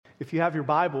If you have your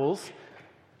Bibles,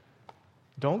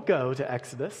 don't go to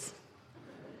Exodus.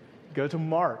 Go to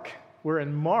Mark. We're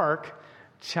in Mark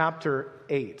chapter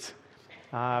 8.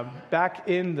 Back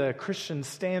in the Christian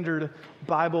Standard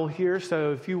Bible here,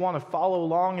 so if you want to follow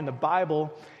along in the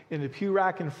Bible in the pew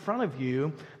rack in front of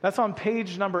you, that's on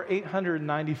page number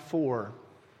 894.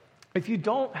 If you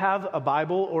don't have a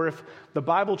Bible, or if the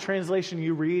Bible translation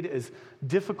you read is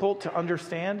difficult to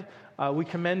understand, we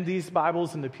commend these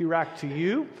Bibles in the pew rack to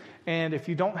you. And if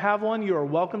you don't have one, you are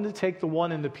welcome to take the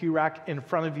one in the pew rack in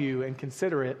front of you and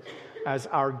consider it as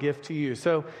our gift to you.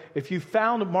 So if you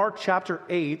found Mark chapter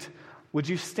 8, would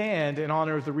you stand in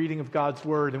honor of the reading of God's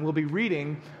Word? And we'll be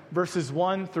reading verses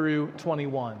 1 through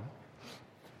 21.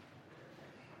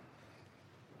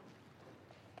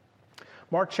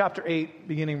 Mark chapter 8,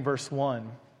 beginning verse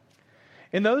 1.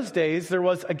 In those days there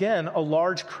was again a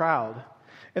large crowd,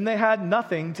 and they had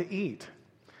nothing to eat.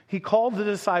 He called the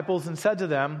disciples and said to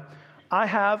them, I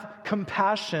have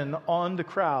compassion on the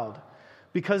crowd,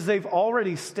 because they've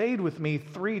already stayed with me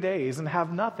 3 days and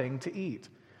have nothing to eat.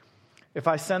 If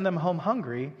I send them home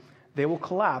hungry, they will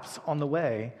collapse on the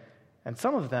way, and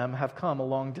some of them have come a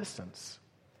long distance.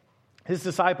 His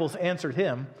disciples answered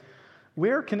him,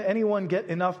 Where can anyone get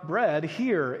enough bread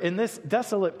here in this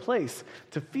desolate place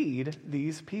to feed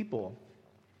these people?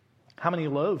 How many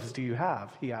loaves do you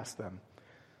have? He asked them.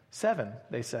 7,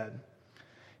 they said.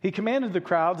 He commanded the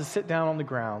crowd to sit down on the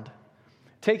ground.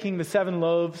 Taking the 7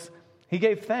 loaves, he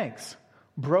gave thanks,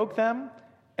 broke them,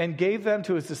 and gave them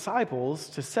to his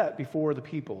disciples to set before the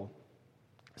people.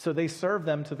 So they served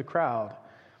them to the crowd.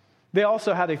 They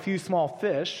also had a few small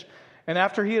fish, and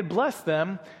after he had blessed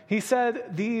them, he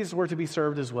said these were to be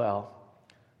served as well.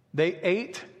 They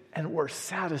ate and were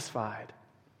satisfied.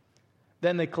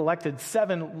 Then they collected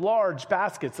 7 large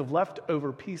baskets of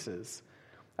leftover pieces.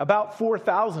 About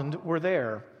 4,000 were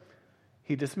there.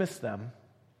 He dismissed them.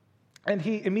 And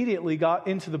he immediately got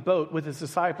into the boat with his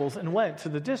disciples and went to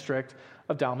the district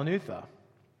of Dalmanutha.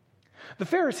 The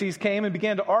Pharisees came and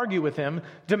began to argue with him,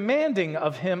 demanding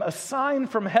of him a sign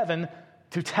from heaven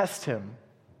to test him.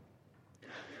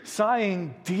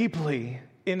 Sighing deeply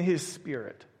in his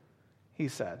spirit, he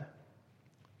said,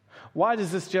 Why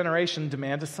does this generation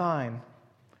demand a sign?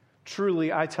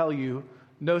 Truly, I tell you,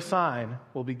 no sign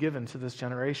will be given to this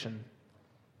generation.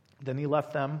 Then he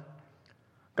left them,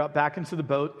 got back into the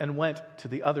boat, and went to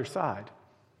the other side.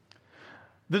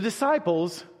 The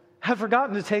disciples had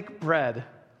forgotten to take bread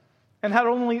and had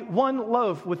only 1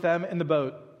 loaf with them in the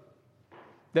boat.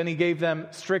 Then he gave them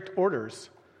strict orders.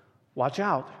 Watch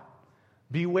out.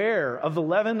 Beware of the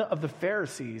leaven of the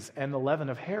Pharisees and the leaven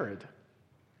of Herod.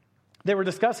 They were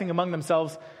discussing among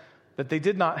themselves that they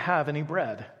did not have any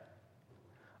bread.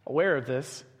 Aware of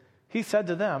this, he said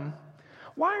to them,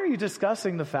 Why are you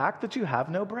discussing the fact that you have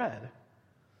no bread?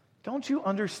 Don't you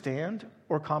understand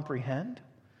or comprehend?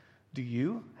 Do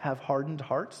you have hardened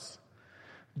hearts?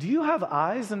 Do you have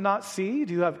eyes and not see?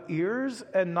 Do you have ears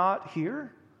and not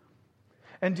hear?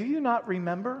 And do you not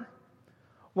remember?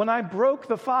 When I broke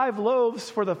the 5 loaves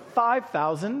for the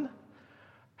 5,000,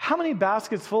 how many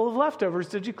baskets full of leftovers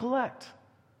did you collect?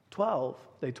 12,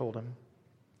 they told him.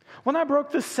 When I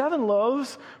broke the 7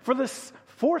 loaves for the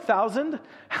 4,000,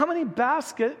 how many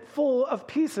basket full of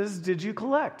pieces did you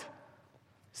collect?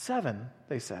 7,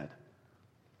 they said.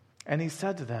 And he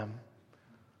said to them,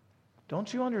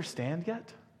 Don't you understand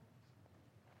yet?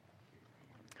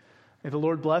 May the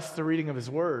Lord bless the reading of his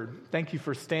word. Thank you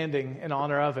for standing in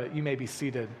honor of it. You may be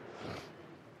seated.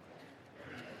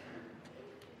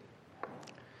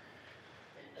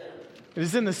 It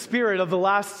is in the spirit of the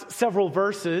last several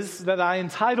verses that I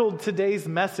entitled today's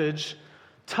message,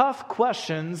 Tough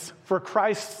Questions for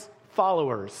Christ's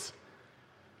Followers.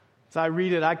 As I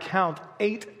read it, I count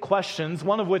 8 questions,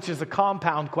 one of which is a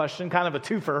compound question, kind of a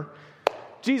twofer.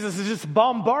 Jesus is just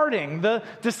bombarding the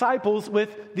disciples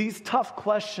with these tough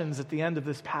questions at the end of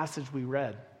this passage we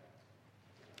read.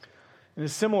 In a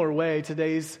similar way,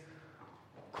 today's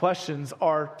questions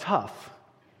are tough.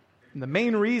 And the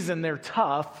main reason they're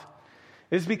tough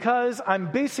is because I'm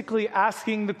basically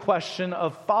asking the question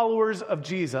of followers of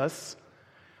Jesus,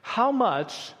 how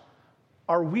much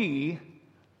are we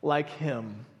like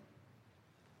him?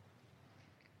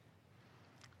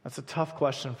 That's a tough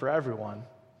question for everyone.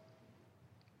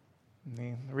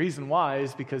 The reason why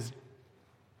is because,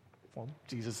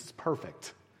 Jesus is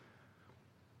perfect.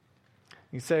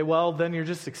 You say, well, then you're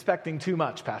just expecting too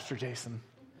much, Pastor Jason.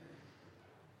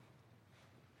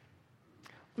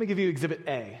 Let me give you Exhibit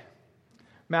A.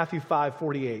 Matthew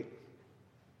 5:48.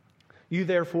 You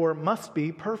therefore must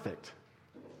be perfect,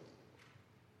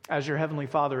 as your heavenly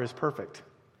Father is perfect.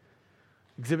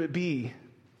 Exhibit B.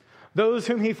 Those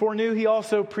whom he foreknew, he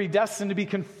also predestined to be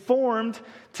conformed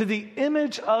to the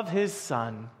image of his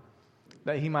Son,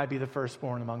 that he might be the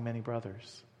firstborn among many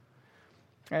brothers.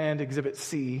 And Exhibit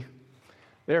C,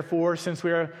 therefore, since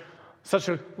we are such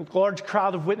a large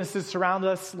crowd of witnesses surround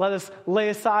us, let us lay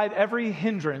aside every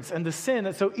hindrance and the sin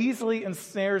that so easily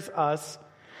ensnares us.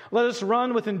 Let us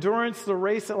run with endurance the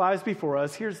race that lies before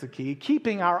us. Here's the key: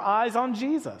 keeping our eyes on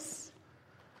Jesus,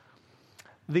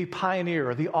 the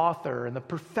pioneer, the author, and the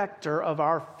perfecter of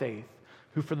our faith,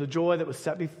 who for the joy that was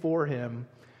set before him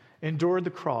endured the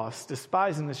cross,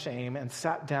 despising the shame, and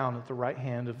sat down at the right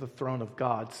hand of the throne of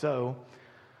God. So,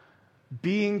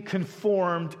 being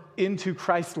conformed into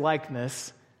Christ's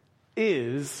likeness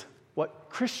is what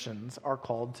Christians are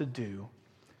called to do.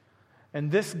 And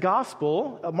this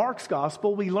gospel, Mark's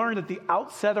gospel, we learned at the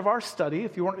outset of our study,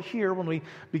 if you weren't here when we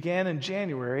began in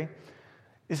January,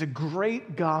 is a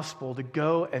great gospel to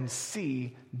go and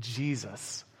see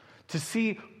Jesus, to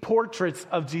see portraits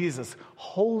of Jesus,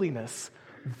 holiness,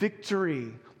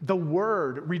 victory, the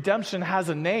Word. Redemption has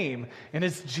a name, and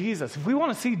it's Jesus. If we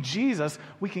want to see Jesus,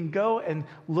 we can go and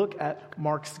look at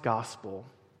Mark's gospel.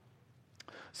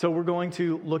 So we're going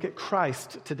to look at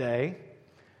Christ today,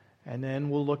 and then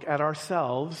we'll look at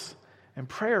ourselves, and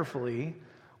prayerfully,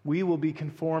 we will be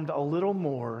conformed a little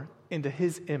more into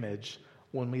his image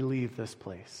when we leave this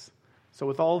place. So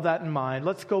with all of that in mind,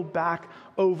 let's go back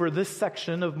over this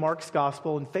section of Mark's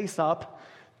gospel and face up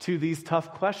to these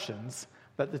tough questions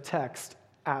that the text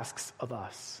asks of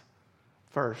us.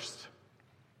 First,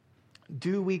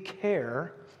 do we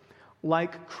care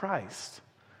like Christ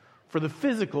for the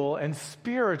physical and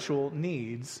spiritual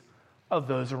needs of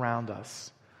those around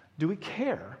us? Do we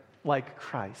care like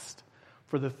Christ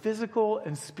for the physical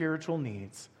and spiritual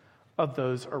needs of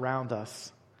those around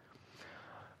us?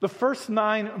 The first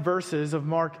 9 verses of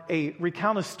Mark 8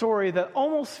 recount a story that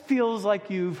almost feels like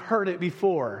you've heard it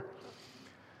before.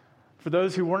 For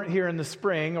those who weren't here in the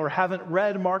spring or haven't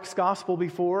read Mark's gospel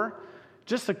before,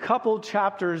 just a couple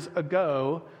chapters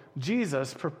ago,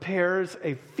 Jesus prepares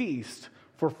a feast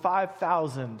for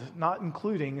 5,000, not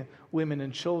including women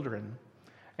and children.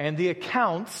 And the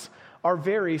accounts are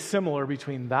very similar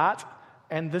between that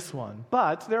and this one.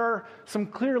 But there are some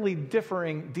clearly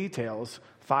differing details.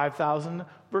 5,000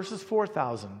 versus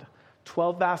 4,000.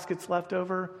 12 baskets left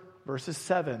over versus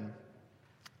 7.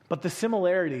 But the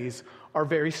similarities are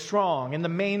very strong. And the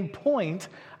main point,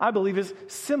 I believe, is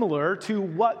similar to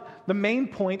what the main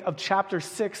point of chapter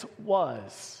 6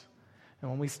 was. And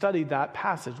when we studied that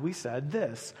passage, we said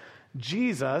this: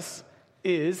 Jesus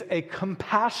is a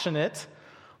compassionate,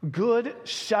 good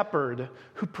shepherd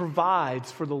who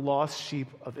provides for the lost sheep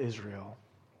of Israel.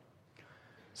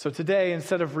 So today,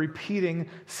 instead of repeating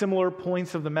similar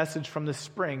points of the message from the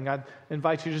spring, I'd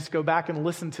invite you to just go back and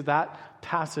listen to that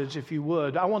passage if you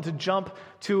would. I want to jump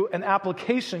to an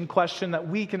application question that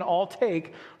we can all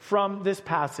take from this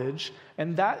passage,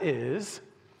 and that is,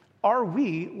 are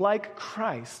we like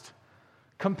Christ,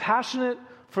 compassionate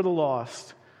for the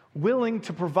lost, willing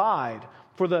to provide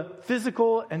for the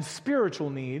physical and spiritual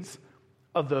needs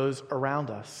of those around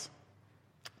us?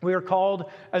 We are called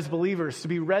as believers to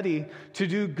be ready to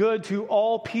do good to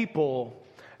all people,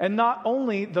 and not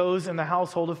only those in the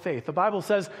household of faith. The Bible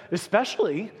says,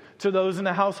 especially to those in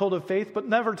the household of faith, but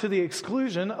never to the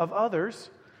exclusion of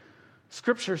others.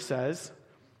 Scripture says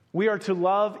we are to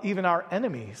love even our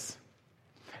enemies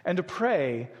and to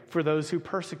pray for those who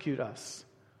persecute us.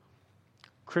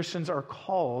 Christians are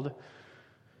called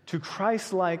to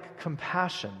Christ-like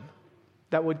compassion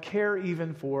that would care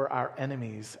even for our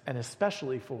enemies, and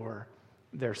especially for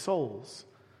their souls.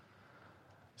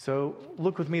 So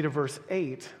look with me to verse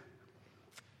 8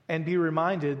 and be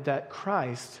reminded that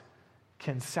Christ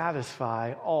can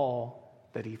satisfy all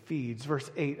that he feeds. Verse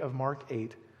 8 of Mark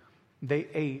 8, they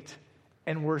ate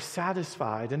and were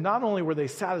satisfied. And not only were they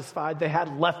satisfied, they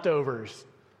had leftovers.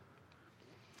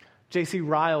 J.C.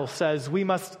 Ryle says, we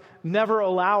must never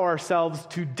allow ourselves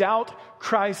to doubt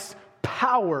Christ's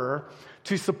power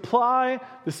to supply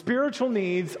the spiritual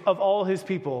needs of all his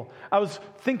people. I was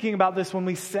thinking about this when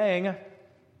we sang,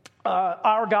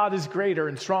 our God is greater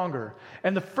and stronger.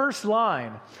 And the first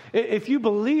line, if you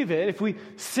believe it, if we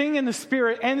sing in the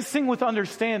Spirit and sing with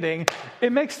understanding,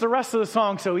 it makes the rest of the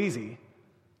song so easy.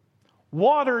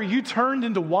 Water you turned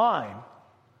into wine.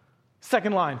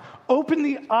 Second line, open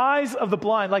the eyes of the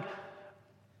blind. Like,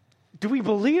 do we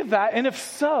believe that? And if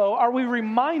so, are we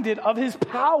reminded of his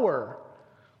power?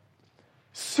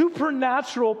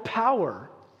 Supernatural power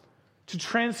to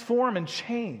transform and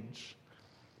change.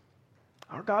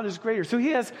 Our God is greater. So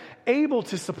he is able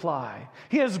to supply.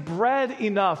 He has bread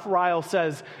enough, Ryle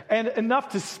says, and enough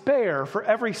to spare for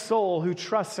every soul who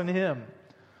trusts in him.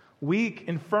 Weak,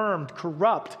 infirmed,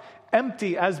 corrupt,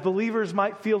 empty as believers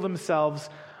might feel themselves,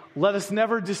 let us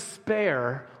never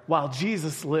despair while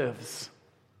Jesus lives,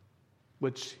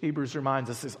 which Hebrews reminds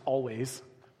us is always.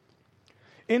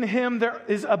 In him there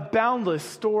is a boundless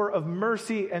store of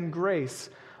mercy and grace,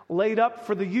 laid up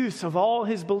for the use of all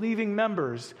his believing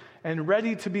members and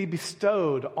ready to be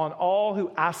bestowed on all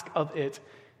who ask of it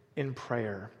in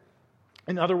prayer.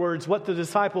 In other words, what the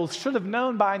disciples should have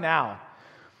known by now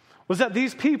was that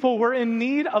these people were in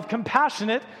need of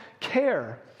compassionate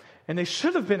care, and they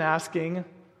should have been asking,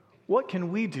 what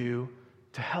can we do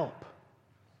to help?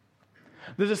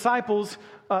 The disciples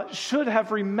should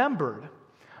have remembered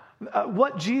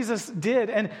what Jesus did,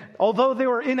 and although they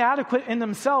were inadequate in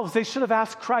themselves, they should have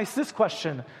asked Christ this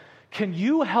question: can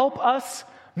you help us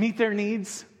meet their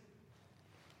needs?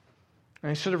 And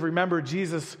they should have remembered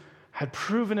Jesus had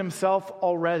proven himself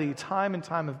already time and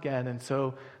time again, and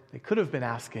so they could have been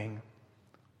asking,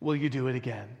 will you do it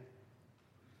again?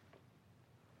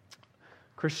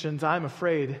 Christians, I'm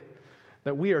afraid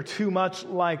that we are too much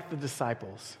like the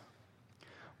disciples.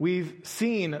 We've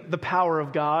seen the power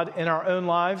of God in our own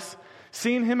lives,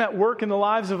 seen him at work in the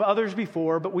lives of others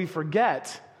before, but we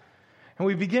forget, and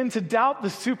we begin to doubt the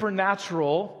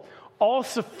supernatural,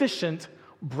 all-sufficient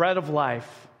bread of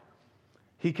life.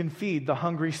 He can feed the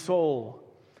hungry soul.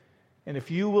 And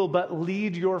if you will but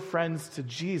lead your friends to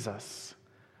Jesus,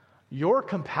 your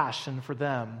compassion for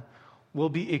them will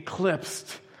be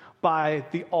eclipsed by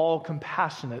the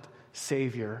all-compassionate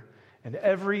Savior, and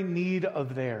every need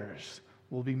of theirs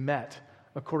will be met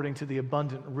according to the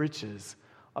abundant riches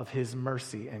of his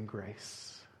mercy and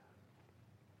grace.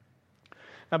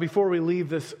 Now, before we leave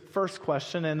this first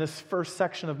question and this first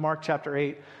section of Mark chapter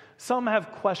 8, some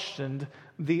have questioned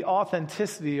the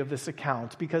authenticity of this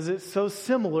account because it's so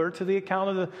similar to the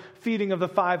account of the feeding of the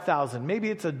 5,000. Maybe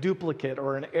it's a duplicate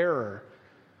or an error.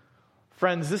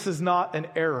 Friends, this is not an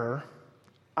error.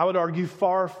 I would argue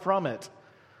far from it.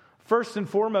 First and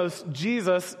foremost,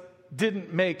 Jesus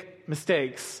didn't make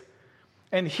mistakes.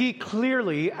 And he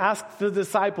clearly asked the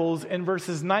disciples in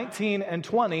verses 19 and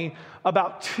 20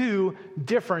 about two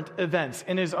different events.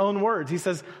 In his own words, he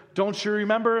says, don't you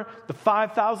remember the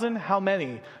 5,000? How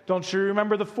many? Don't you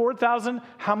remember the 4,000?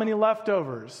 How many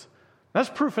leftovers? That's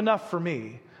proof enough for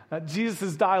me.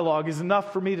 Jesus' dialogue is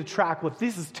enough for me to track with.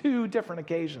 This is two different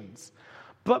occasions.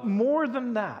 But more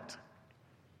than that,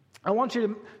 I want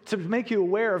you to make you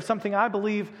aware of something I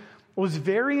believe was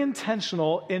very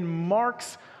intentional in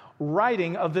Mark's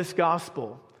writing of this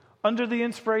gospel. Under the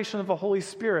inspiration of the Holy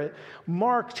Spirit,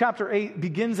 Mark chapter 8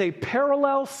 begins a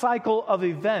parallel cycle of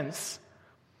events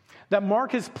that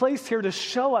Mark has placed here to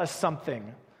show us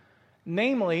something,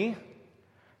 namely,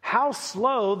 how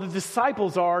slow the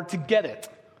disciples are to get it.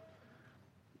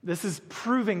 This is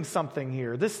proving something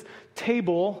here. This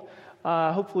table,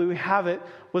 hopefully we have it,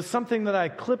 was something that I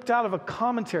clipped out of a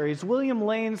commentary. It's William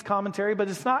Lane's commentary, but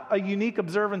it's not a unique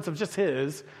observance of just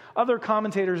his. Other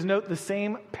commentators note the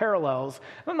same parallels.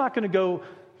 I'm not going to go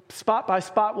spot by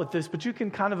spot with this, but you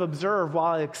can kind of observe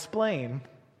while I explain.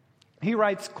 He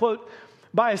writes, quote,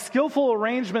 by a skillful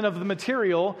arrangement of the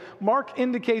material, Mark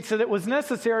indicates that it was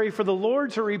necessary for the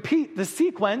Lord to repeat the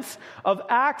sequence of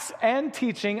acts and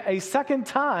teaching a second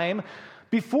time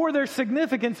before their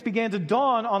significance began to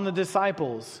dawn on the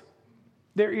disciples.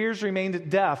 Their ears remained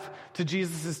deaf to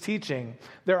Jesus' teaching,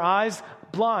 their eyes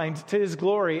blind to his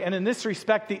glory. And in this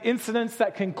respect, the incidents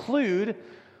that conclude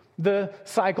the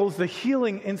cycles, the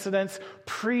healing incidents,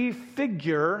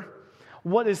 prefigure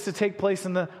what is to take place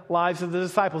in the lives of the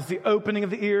disciples. The opening of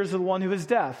the ears of the one who is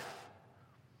deaf,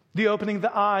 the opening of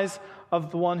the eyes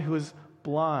of the one who is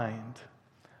blind,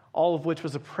 all of which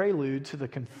was a prelude to the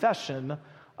confession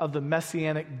of the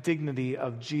messianic dignity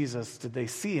of Jesus. Did they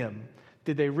see him?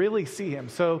 Did they really see him?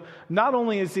 So not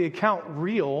only is the account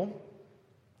real,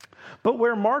 but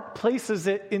where Mark places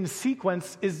it in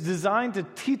sequence is designed to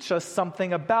teach us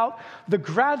something about the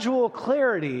gradual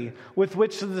clarity with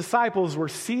which the disciples were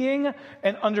seeing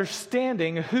and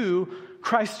understanding who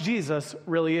Christ Jesus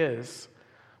really is.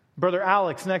 Brother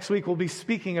Alex next week will be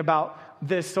speaking about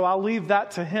this, so I'll leave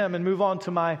that to him and move on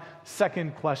to my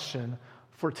second question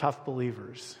for tough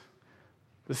believers.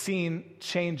 The scene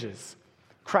changes.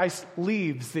 Christ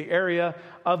leaves the area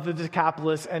of the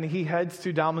Decapolis and he heads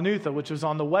to Dalmanutha, which was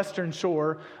on the western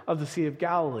shore of the Sea of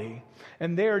Galilee.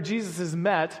 And there Jesus is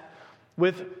met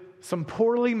with some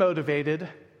poorly motivated,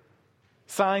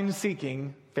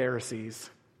 sign-seeking Pharisees.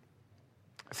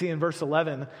 See in verse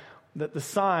 11 that the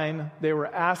sign they were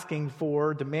asking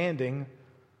for, demanding,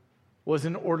 was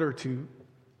in order to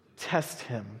test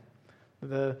him.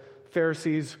 The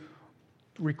Pharisees'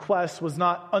 request was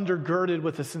not undergirded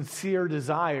with a sincere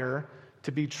desire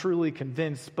to be truly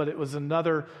convinced, but it was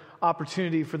another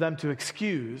opportunity for them to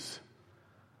excuse,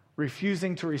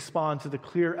 refusing to respond to the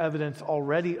clear evidence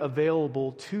already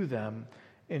available to them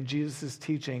in Jesus'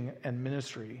 teaching and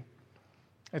ministry.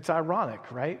 It's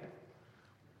ironic, right?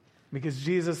 Because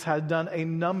Jesus had done a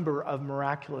number of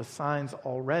miraculous signs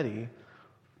already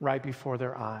right before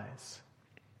their eyes.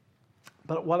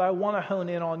 But what I want to hone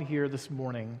in on here this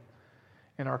morning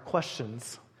in our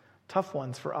questions, tough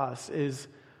ones for us, is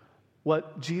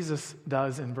what Jesus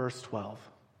does in verse 12.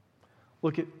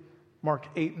 Look at Mark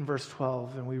 8 and verse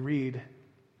 12, and we read,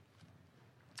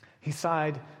 "He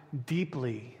sighed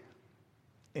deeply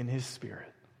in his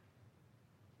spirit.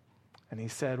 And he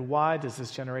said, 'Why does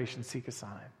this generation seek a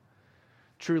sign?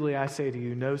 Truly I say to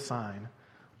you, no sign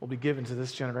will be given to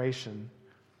this generation.'"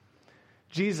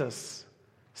 Jesus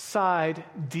sighed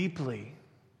deeply.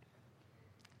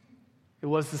 It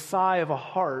was the sigh of a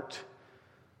heart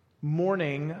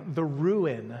mourning the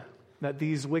ruin that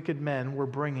these wicked men were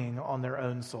bringing on their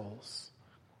own souls.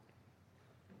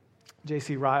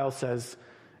 J.C. Ryle says,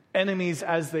 "Enemies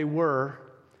as they were,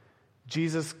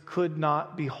 Jesus could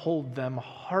not behold them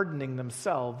hardening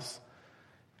themselves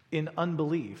in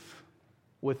unbelief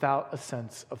without a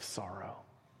sense of sorrow."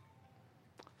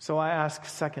 So I ask,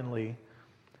 secondly,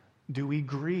 do we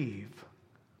grieve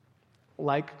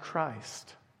like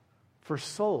Christ for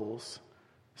souls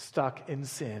stuck in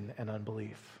sin and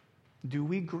unbelief? Do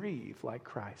we grieve like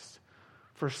Christ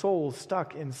for souls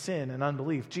stuck in sin and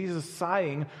unbelief? Jesus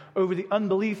sighing over the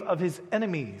unbelief of his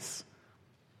enemies,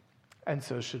 and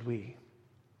so should we.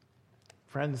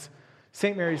 Friends,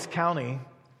 St. Mary's County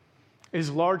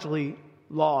is largely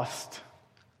lost.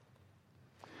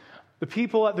 The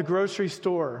people at the grocery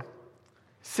store,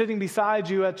 sitting beside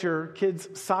you at your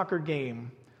kids' soccer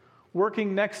game,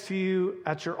 working next to you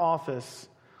at your office,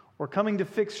 or coming to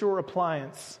fix your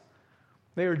appliance,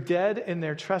 they are dead in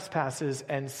their trespasses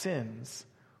and sins,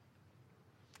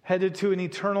 headed to an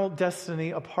eternal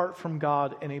destiny apart from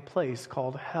God in a place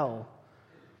called hell.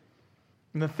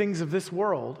 And the things of this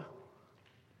world,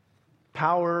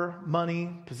 power,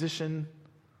 money, position,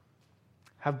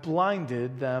 have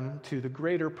blinded them to the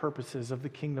greater purposes of the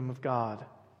kingdom of God.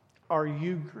 Are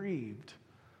you grieved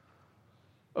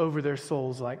over their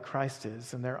souls like Christ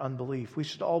is and their unbelief? We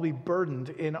should all be burdened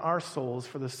in our souls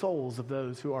for the souls of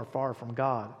those who are far from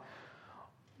God.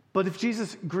 But if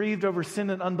Jesus grieved over sin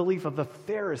and unbelief of the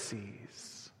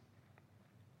Pharisees,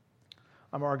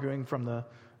 I'm arguing from the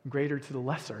greater to the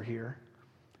lesser here,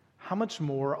 how much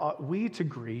more ought we to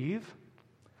grieve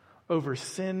over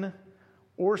sin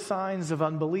or signs of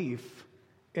unbelief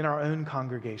in our own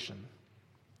congregation?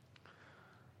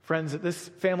 Friends, at this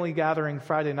family gathering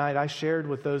Friday night, I shared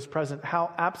with those present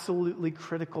how absolutely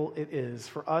critical it is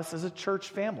for us as a church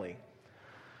family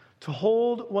to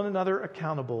hold one another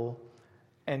accountable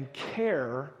and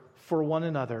care for one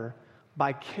another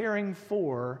by caring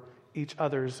for each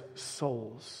other's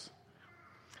souls.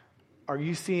 Are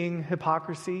you seeing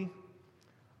hypocrisy,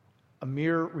 a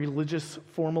mere religious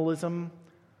formalism,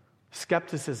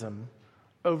 skepticism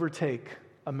overtake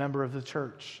a member of the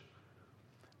church?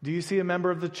 Do you see a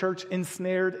member of the church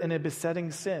ensnared in a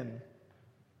besetting sin?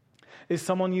 Is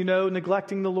someone you know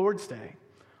neglecting the Lord's Day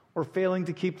or failing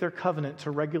to keep their covenant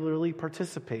to regularly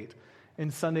participate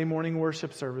in Sunday morning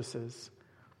worship services?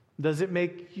 Does it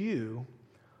make you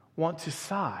want to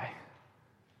sigh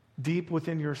deep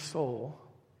within your soul,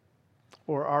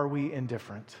 or are we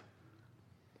indifferent?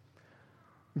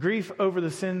 Grief over the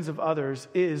sins of others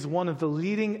is one of the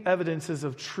leading evidences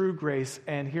of true grace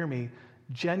and, hear me,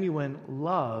 genuine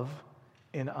love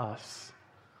in us.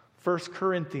 1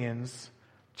 Corinthians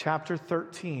chapter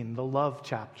 13, the love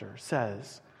chapter,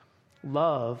 says,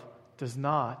 "Love does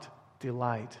not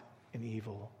delight in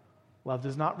evil. Love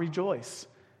does not rejoice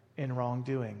in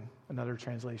wrongdoing," another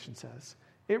translation says.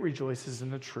 It rejoices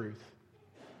in the truth.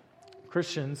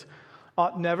 Christians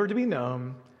ought never to be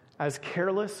known as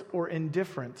careless or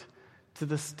indifferent to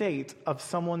the state of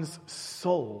someone's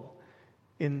soul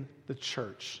in the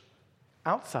church.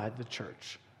 Outside the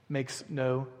church makes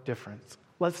no difference.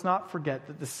 Let's not forget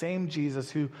that the same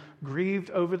Jesus who grieved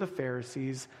over the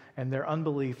Pharisees and their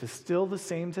unbelief is still the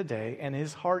same today, and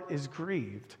his heart is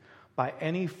grieved by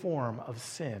any form of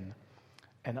sin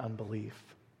and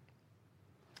unbelief.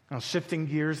 Now, shifting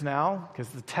gears now, because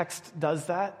the text does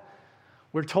that,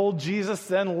 we're told Jesus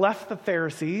then left the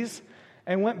Pharisees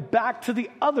and went back to the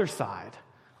other side.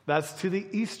 That's to the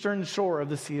eastern shore of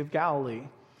the Sea of Galilee.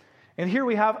 And here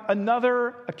we have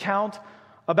another account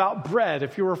about bread.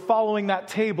 If you were following that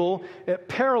table, it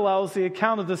parallels the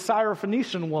account of the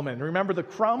Syrophoenician woman. Remember the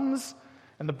crumbs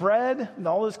and the bread and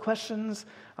all those questions?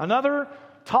 Another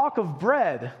talk of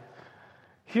bread.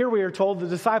 Here we are told the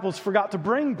disciples forgot to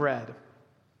bring bread,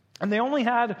 and they only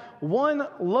had one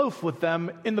loaf with them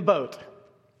in the boat.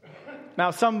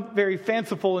 Now, some very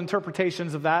fanciful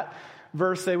interpretations of that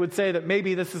verse, they would say that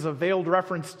maybe this is a veiled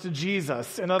reference to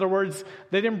Jesus. In other words,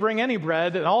 they didn't bring any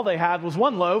bread, and all they had was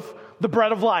one loaf, the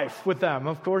bread of life, with them.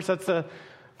 Of course, that's a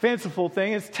fanciful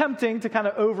thing. It's tempting to kind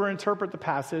of overinterpret the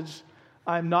passage.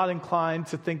 I'm not inclined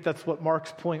to think that's what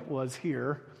Mark's point was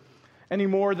here, any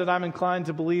more than I'm inclined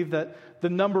to believe that the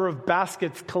number of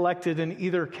baskets collected in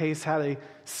either case had a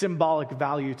symbolic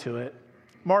value to it.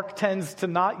 Mark tends to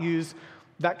not use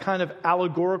that kind of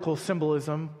allegorical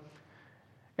symbolism,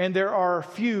 and there are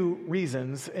few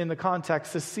reasons in the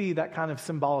context to see that kind of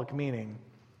symbolic meaning.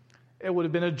 It would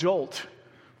have been a jolt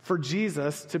for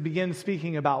Jesus to begin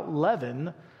speaking about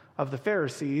leaven of the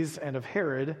Pharisees and of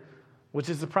Herod, which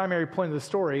is the primary point of the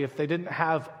story, if they didn't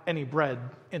have any bread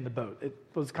in the boat. It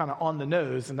was kind of on the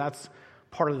nose, and that's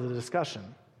part of the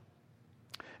discussion.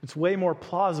 It's way more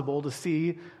plausible to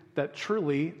see that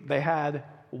truly they had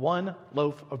one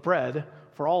loaf of bread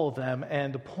for all of them,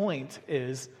 and the point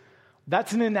is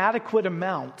that's an inadequate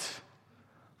amount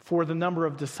for the number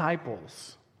of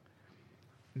disciples.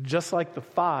 Just like the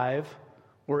 5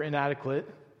 were inadequate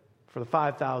for the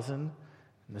 5,000, and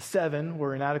the 7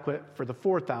 were inadequate for the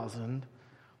 4,000,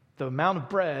 the amount of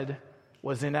bread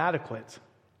was inadequate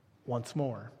once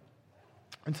more.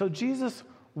 And so Jesus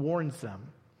warns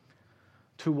them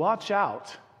to watch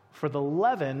out for the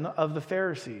leaven of the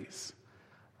Pharisees.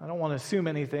 I don't want to assume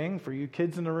anything for you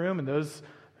kids in the room and those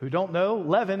who don't know.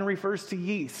 Leaven refers to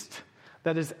yeast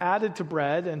that is added to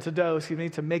bread and to dough,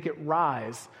 to make it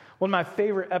rise. One of my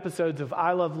favorite episodes of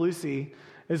I Love Lucy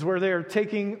is where they're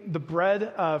taking the bread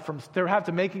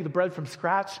making the bread from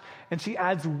scratch, and she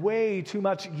adds way too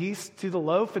much yeast to the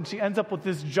loaf, and she ends up with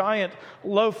this giant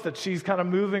loaf that she's kind of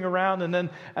moving around, and then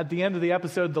at the end of the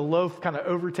episode, the loaf kind of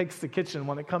overtakes the kitchen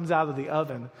when it comes out of the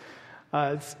oven.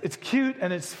 It's cute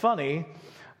and it's funny,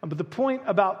 but the point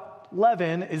about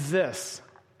leaven is this: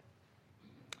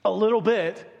 a little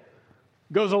bit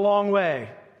goes a long way,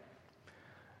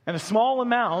 and a small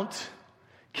amount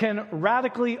can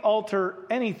radically alter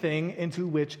anything into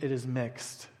which it is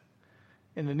mixed.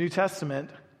 In the New Testament,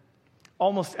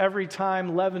 almost every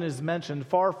time leaven is mentioned,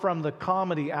 far from the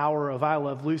comedy hour of I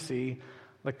Love Lucy,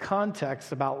 the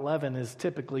context about leaven is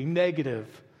typically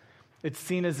negative. It's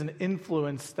seen as an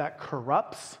influence that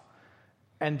corrupts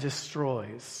and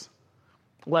destroys.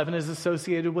 Leaven is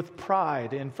associated with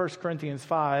pride. In 1 Corinthians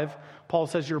 5, Paul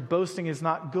says, your boasting is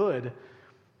not good.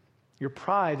 Your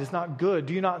pride is not good.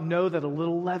 Do you not know that a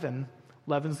little leaven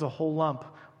leavens the whole lump?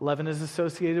 Leaven is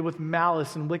associated with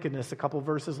malice and wickedness. A couple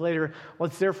verses later,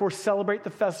 let's therefore celebrate the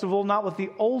festival not with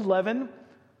the old leaven,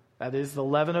 that is the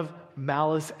leaven of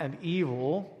malice and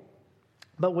evil,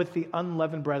 but with the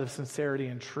unleavened bread of sincerity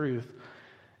and truth.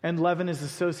 And leaven is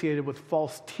associated with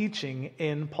false teaching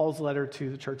in Paul's letter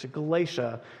to the church of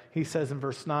Galatia. He says in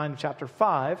verse 9 of chapter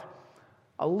 5,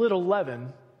 a little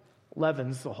leaven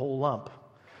leavens the whole lump.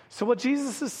 So what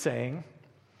Jesus is saying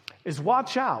is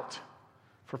watch out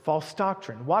for false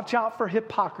doctrine. Watch out for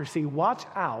hypocrisy. Watch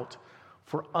out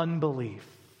for unbelief.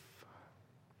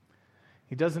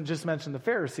 He doesn't just mention the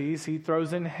Pharisees, he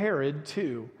throws in Herod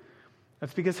too.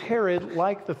 That's because Herod,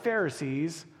 like the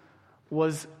Pharisees,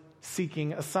 was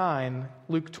seeking a sign.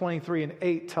 Luke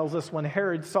 23:8 tells us when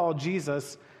Herod saw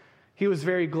Jesus, he was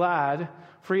very glad,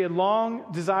 for he had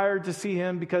long desired to see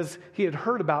him because he had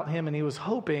heard about him and he was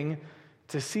hoping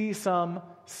to see some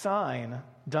sign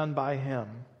done by him.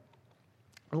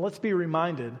 And let's be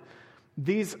reminded,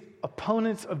 these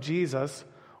opponents of Jesus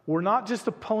were not just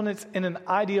opponents in an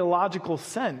ideological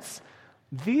sense.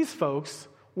 These folks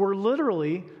were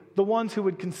literally the ones who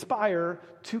would conspire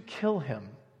to kill him.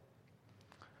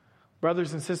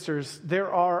 Brothers and sisters,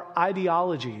 there are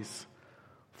ideologies,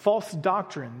 false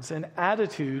doctrines, and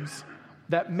attitudes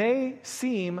that may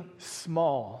seem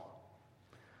small,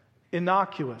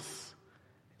 innocuous,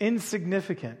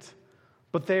 insignificant,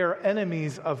 but they are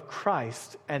enemies of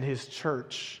Christ and his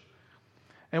church.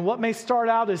 And what may start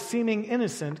out as seeming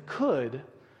innocent could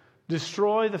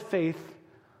destroy the faith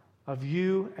of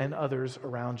you and others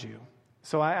around you.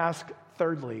 So I ask,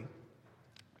 thirdly,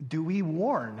 do we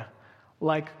warn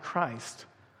like Christ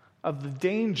of the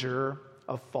danger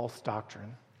of false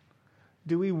doctrine?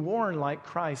 Do we warn like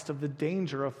Christ of the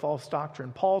danger of false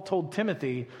doctrine? Paul told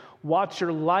Timothy, watch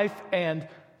your life and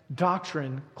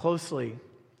doctrine closely.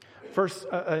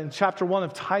 In chapter 1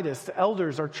 of Titus, the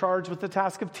elders are charged with the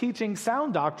task of teaching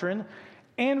sound doctrine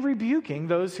and rebuking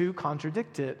those who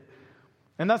contradict it.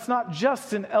 And that's not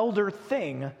just an elder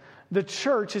thing. The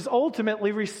church is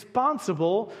ultimately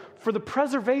responsible for the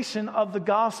preservation of the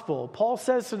gospel. Paul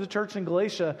says to the church in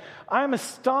Galatia, I am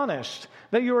astonished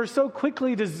that you are so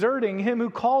quickly deserting him who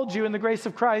called you in the grace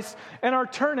of Christ and are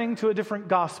turning to a different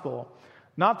gospel.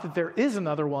 Not that there is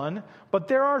another one, but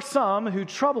there are some who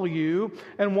trouble you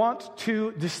and want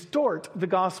to distort the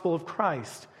gospel of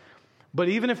Christ. But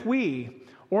even if we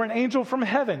or an angel from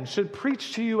heaven should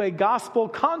preach to you a gospel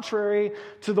contrary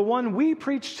to the one we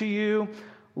preach to you,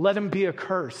 let him be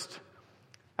accursed.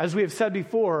 As we have said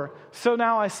before, so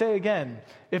now I say again,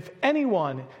 if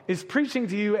anyone is preaching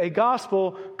to you a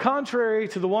gospel contrary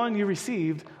to the one you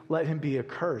received, let him be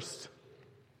accursed.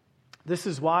 This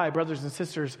is why, brothers and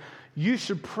sisters, you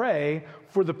should pray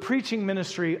for the preaching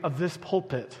ministry of this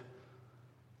pulpit,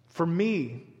 for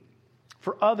me,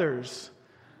 for others,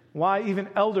 why even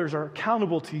elders are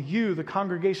accountable to you, the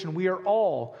congregation. We are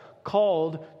all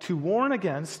called to warn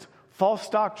against false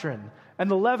doctrine and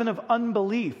the leaven of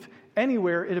unbelief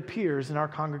anywhere it appears in our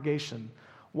congregation.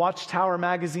 Watchtower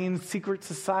magazines, secret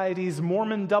societies,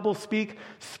 Mormon doublespeak,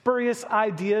 spurious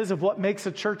ideas of what makes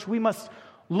a church. We must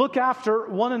look after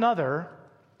one another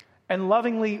and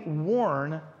lovingly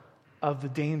warn of the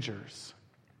dangers.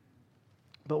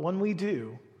 But when we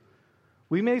do,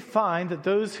 we may find that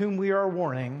those whom we are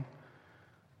warning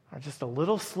are just a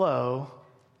little slow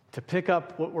to pick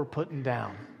up what we're putting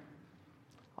down.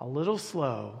 A little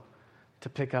slow to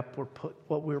pick up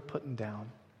what we're putting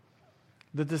down.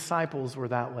 The disciples were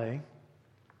that way.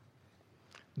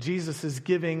 Jesus is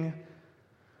giving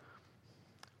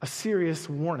a serious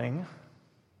warning,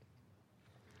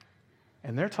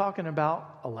 and they're talking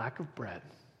about a lack of bread.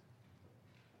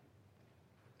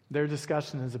 Their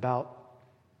discussion is about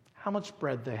how much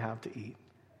bread they have to eat.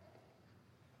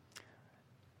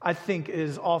 I think it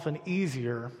is often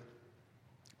easier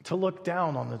to look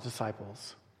down on the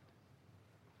disciples.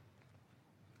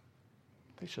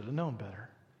 They should have known better.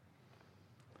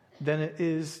 Than it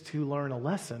is to learn a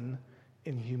lesson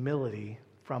in humility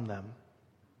from them.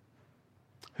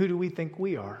 Who do we think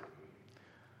we are?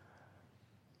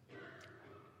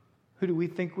 Who do we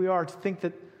think we are to think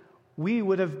that we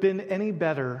would have been any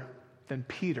better than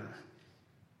Peter,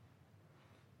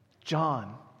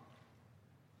 John,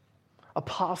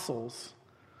 apostles,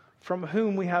 from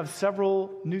whom we have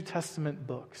several New Testament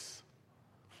books?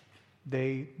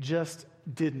 They just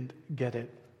didn't get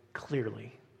it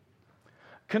clearly.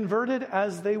 Converted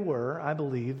as they were, I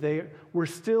believe, they were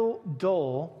still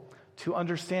dull to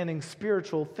understanding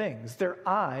spiritual things. Their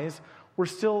eyes were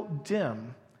still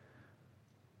dim.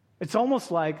 It's almost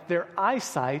like their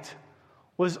eyesight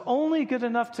was only good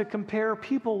enough to compare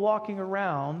people walking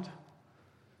around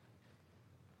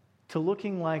to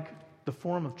looking like the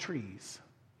form of trees.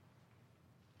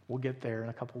 We'll get there in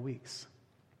a couple weeks.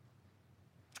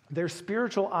 Their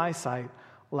spiritual eyesight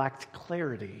lacked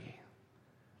clarity,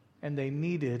 and they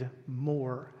needed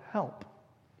more help.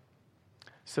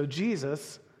 So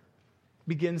Jesus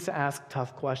begins to ask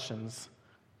tough questions.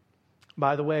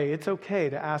 By the way, it's okay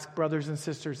to ask brothers and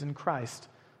sisters in Christ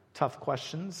tough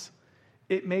questions.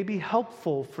 It may be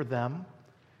helpful for them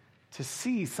to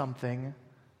see something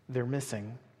they're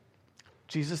missing.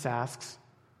 Jesus asks,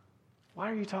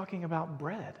 why are you talking about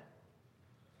bread?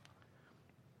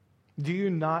 Do you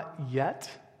not yet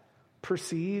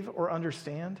perceive or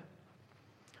understand?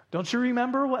 Don't you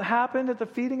remember what happened at the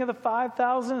feeding of the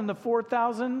 5,000 and the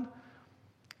 4,000?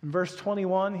 In verse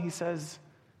 21, he says,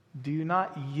 do you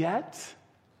not yet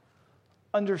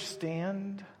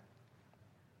understand?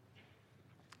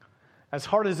 As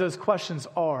hard as those questions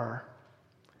are,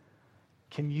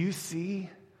 can you see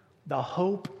the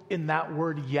hope in that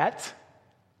word yet?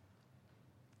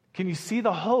 Can you see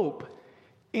the hope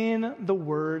in the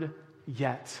word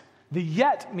yet? The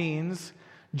yet means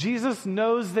Jesus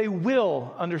knows they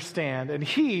will understand, and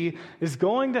he is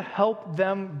going to help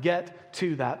them get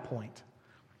to that point.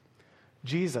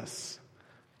 Jesus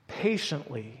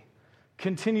patiently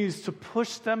continues to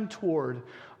push them toward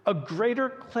a greater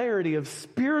clarity of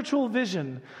spiritual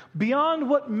vision beyond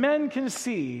what men can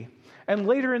see, and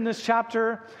later in this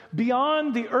chapter,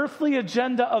 beyond the earthly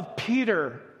agenda of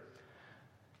Peter,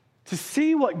 to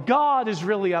see what God is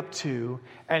really up to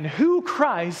and who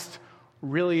Christ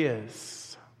really is.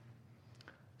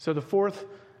 So the fourth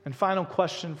and final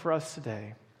question for us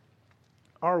today: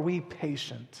 are we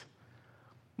patient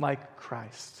like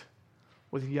Christ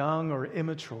with young or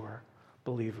immature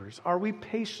believers? Are we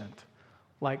patient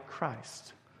like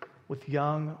Christ with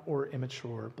young or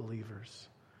immature believers?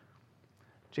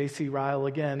 J.C. Ryle,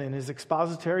 again, in his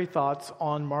expository thoughts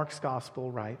on Mark's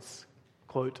gospel, writes,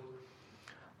 quote,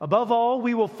 "Above all,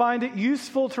 we will find it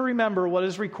useful to remember what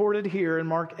is recorded here in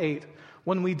Mark 8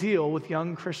 when we deal with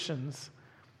young Christians.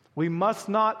 We must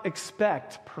not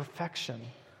expect perfection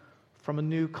from a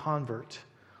new convert.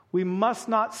 We must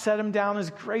not set him down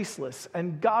as graceless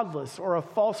and godless or a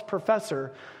false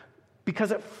professor,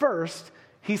 because at first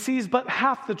he sees but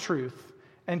half the truth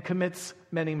and commits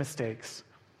many mistakes.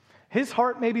 His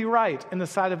heart may be right in the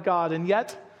sight of God, and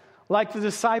yet, like the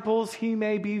disciples, he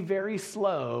may be very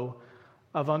slow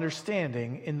of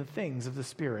understanding in the things of the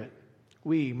Spirit.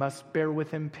 We must bear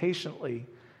with him patiently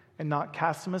and not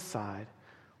cast him aside.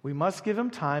 We must give him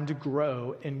time to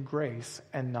grow in grace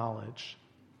and knowledge."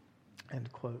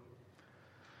 End quote.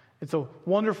 It's a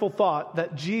wonderful thought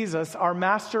that Jesus, our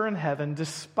Master in heaven,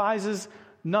 despises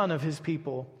none of his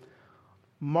people.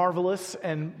 Marvelous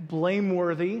and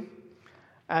blameworthy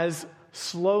as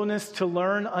slowness to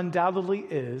learn undoubtedly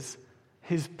is,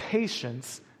 his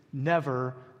patience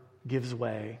never gives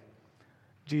way.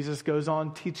 Jesus goes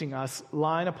on teaching us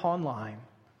line upon line,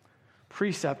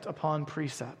 precept upon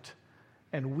precept,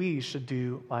 and we should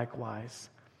do likewise.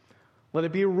 Let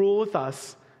it be a rule with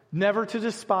us never to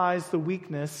despise the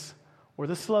weakness or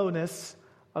the slowness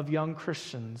of young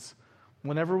Christians.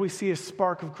 Whenever we see a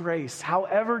spark of grace,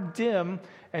 however dim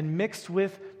and mixed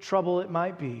with trouble it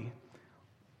might be,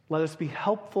 let us be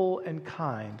helpful and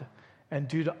kind and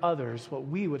do to others what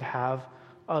we would have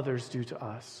others do to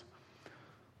us.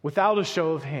 Without a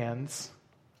show of hands,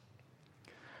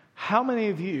 how many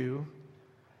of you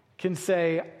can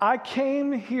say, "I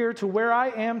came here to where I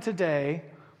am today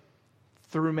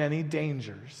through many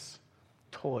dangers,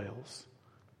 toils,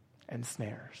 and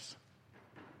snares"?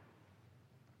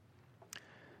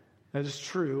 That is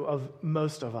true of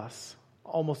most of us,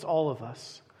 almost all of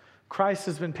us. Christ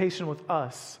has been patient with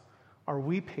us. Are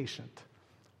we patient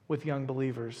with young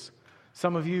believers?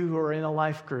 Some of you who are in a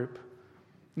life group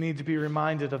need to be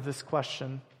reminded of this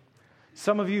question.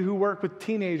 Some of you who work with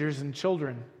teenagers and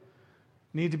children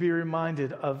need to be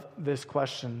reminded of this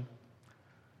question.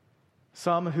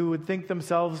 Some who would think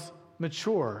themselves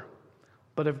mature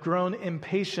but have grown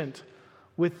impatient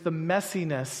with the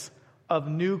messiness of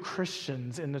new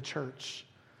Christians in the church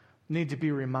need to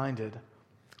be reminded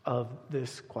of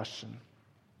this question.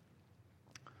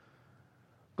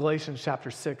 Galatians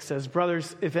chapter 6 says,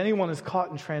 "Brothers, if anyone is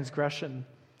caught in transgression,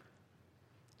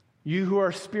 you who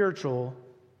are spiritual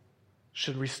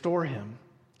should restore him."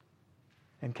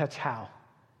 And catch how?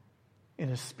 In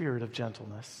a spirit of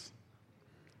gentleness.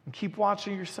 And keep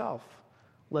watching yourself,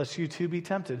 lest you too be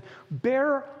tempted.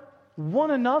 Bear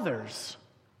one another's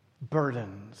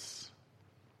burdens,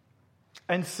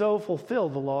 and so fulfill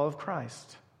the law of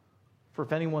Christ. For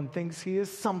if anyone thinks he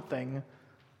is something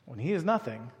when he is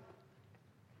nothing,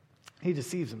 he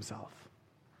deceives himself.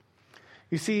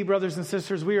 You see, brothers and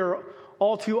sisters, we are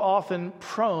all too often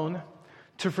prone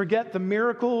to forget the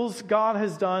miracles God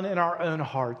has done in our own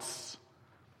hearts,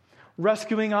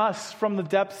 rescuing us from the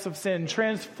depths of sin,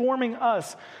 transforming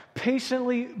us,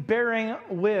 patiently bearing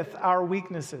with our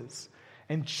weaknesses,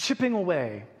 and chipping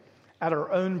away at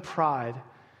our own pride.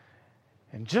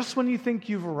 And just when you think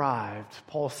you've arrived,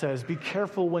 Paul says, be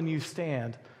careful when you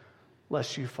stand,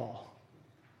 lest you fall.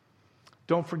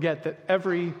 Don't forget that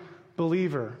every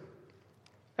believer,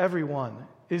 everyone,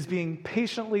 is being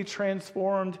patiently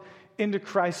transformed into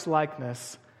Christ's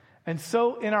likeness. And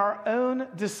so in our own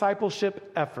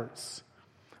discipleship efforts,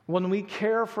 when we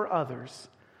care for others,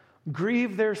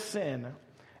 grieve their sin,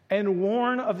 and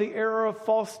warn of the error of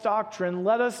false doctrine,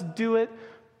 let us do it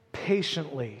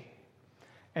patiently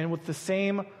and with the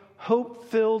same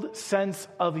hope-filled sense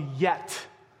of yet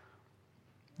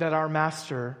that our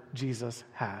Master Jesus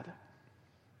had.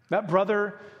 That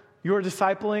brother you're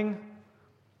discipling,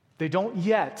 they don't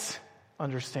yet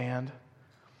understand.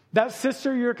 That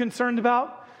sister you're concerned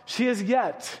about, she has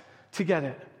yet to get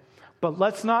it. But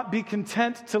let's not be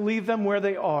content to leave them where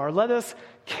they are. Let us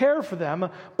care for them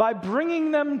by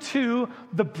bringing them to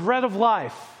the bread of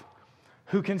life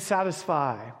who can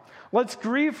satisfy. Let's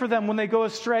grieve for them when they go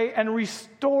astray and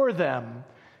restore them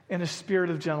in a spirit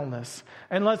of gentleness.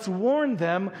 And let's warn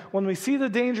them when we see the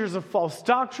dangers of false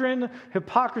doctrine,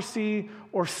 hypocrisy,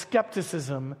 or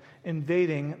skepticism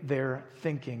invading their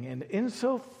thinking. And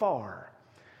insofar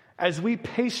as we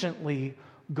patiently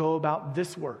go about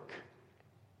this work,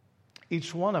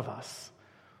 each one of us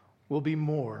will be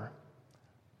more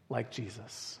like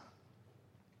Jesus.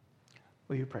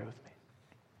 Will you pray with me?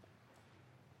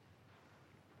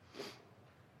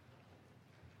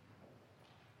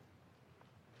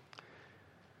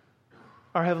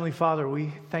 Our Heavenly Father,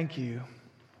 we thank you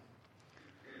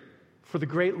for the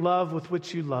great love with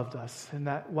which you loved us, and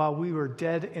that while we were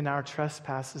dead in our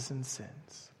trespasses and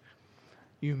sins,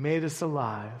 you made us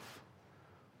alive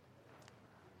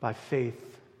by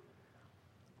faith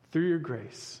through your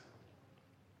grace.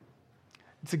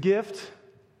 It's a gift.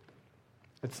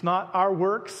 It's not our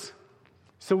works,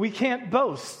 so we can't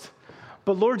boast.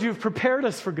 But Lord, you've prepared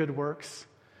us for good works.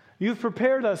 You've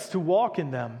prepared us to walk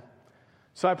in them.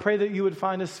 So I pray that you would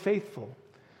find us faithful,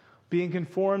 being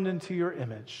conformed into your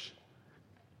image.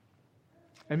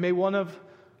 And may one of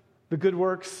the good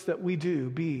works that we do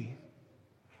be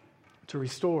to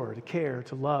restore, to care,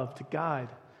 to love, to guide,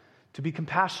 to be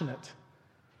compassionate,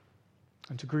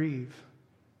 and to grieve.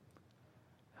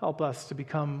 Help us to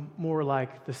become more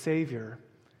like the Savior,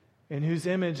 in whose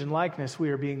image and likeness we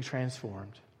are being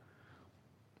transformed.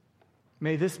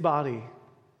 May this body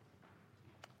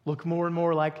look more and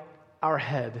more like our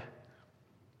head.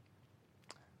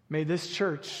 May this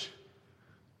church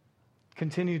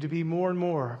continue to be more and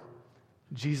more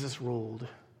Jesus ruled.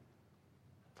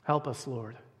 Help us,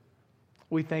 Lord.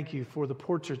 We thank you for the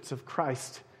portraits of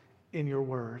Christ in your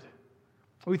word.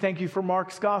 We thank you for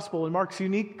Mark's gospel and Mark's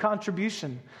unique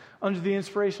contribution under the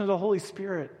inspiration of the Holy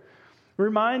Spirit,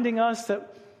 reminding us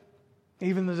that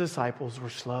even the disciples were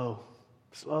slow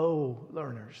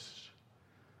learners.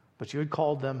 But you had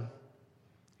called them,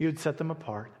 you had set them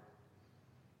apart,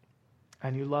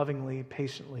 and you lovingly,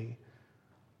 patiently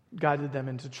guided them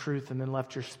into truth and then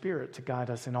left your Spirit to guide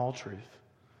us in all truth.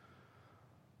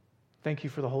 Thank you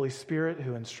for the Holy Spirit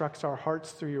who instructs our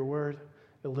hearts through your word,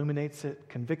 illuminates it,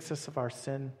 convicts us of our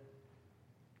sin.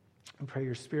 And pray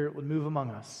your Spirit would move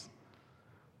among us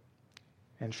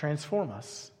and transform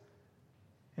us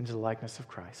into the likeness of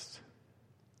Christ.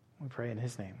 We pray in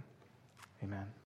his name. Amen.